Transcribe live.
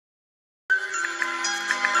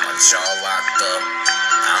Y'all locked up.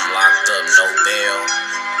 I'm locked up, no bail.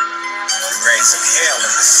 We raising hell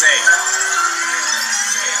in the cell.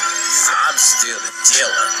 I'm still the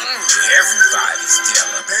dealer. Everybody's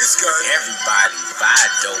dealer. Everybody buy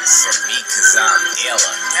dope from me cause I'm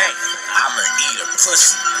Ella. Hey, I'ma eat a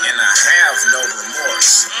pussy and I have no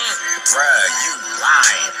remorse. Bruh, you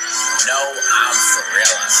lying. No, I'm for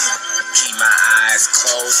real. Keep my eyes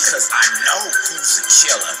closed cause I know who's a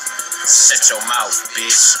killer. Shut your mouth,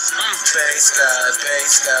 bitch. Bass God,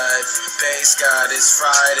 bass God, bass God, it's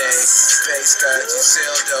Friday. Bass God, you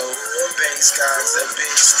sell dope. Bass God's a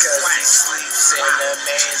bitch cause he sleeps in a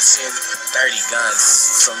mansion. 30 guns,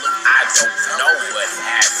 salute, I don't know what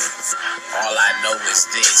happened. All I know is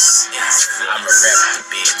this, I'ma rep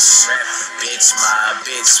the bitch. Bitch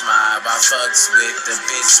mob, I fucks with the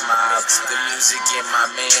bitch mob. The music in my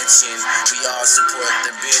mansion, we all support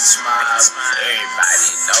the bitch mob. Everybody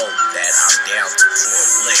know that I'm down to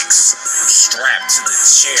pull licks. I'm strapped to the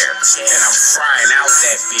chair, and I'm frying out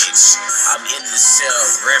that bitch. I'm in the cell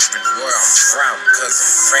repping where I'm from, cause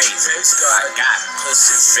I'm crazy. I got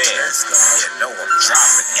pussy fair, you know I'm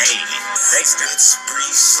dropping 80. They bitch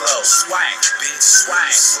breathe slow, swag, bitch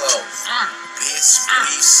swag slow, bitch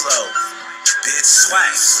breathe slow, bitch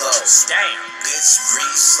swag slow, damn, bitch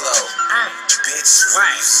breathe slow, bitch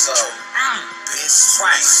breathe slow, bitch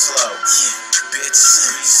swag slow, bitch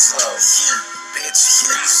breathe slow, bitch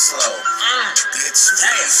breathe slow, bitch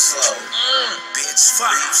breathe slow, bitch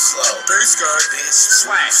breathe slow, bitch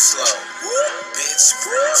swag slow, bitch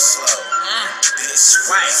breathe slow, bitch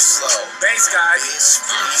swag slow, bass guy, bitch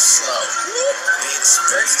breathe slow, bitch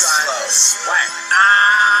breathe slow, swag.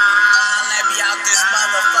 Let me out this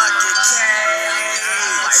motherfucking cage.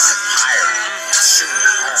 Like a pirate,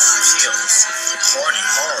 shooting on kills. Party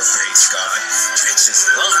hard, bass god. Bitches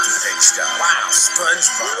love the bass god. Wow,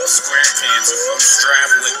 SpongeBob, SquarePants, I'm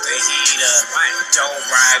strapped with the heater. Don't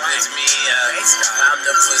ride with me, I'm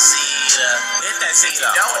the pussy eater. Hit that city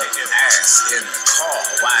ass in the car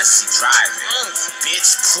while she driving. Bitch,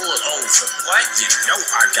 pull over. What? You know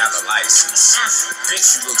I got a license.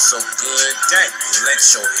 Bitch, you look so good. Dang, let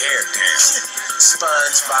your hair down.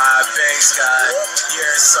 SpongeBob, bass god,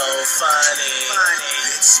 you're so funny.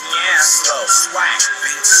 Bitch, yeah, slow. Swag,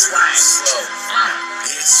 bitch, swag slow.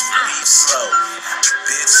 Bitch, breathe slow.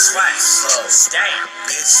 Bitch, swag slow. Damn,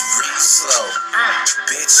 bitch, breathe slow.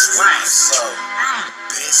 Bitch, swag slow.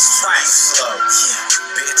 Bitch, swag slow.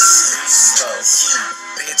 Bitch, breathe slow.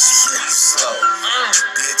 Bitch, breathe slow.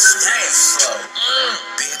 Bitch, breathe slow.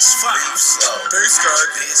 Bitch, breathe slow.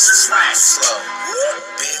 Bitch, swag slow.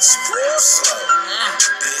 Bitch, breathe slow.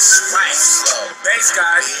 Bitch, swag slow. Bass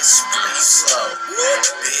guy. Bitch, breathe slow.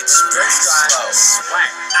 Bitch, breathe slow.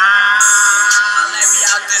 Swag. Let me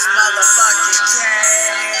out this motherfucking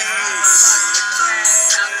cage.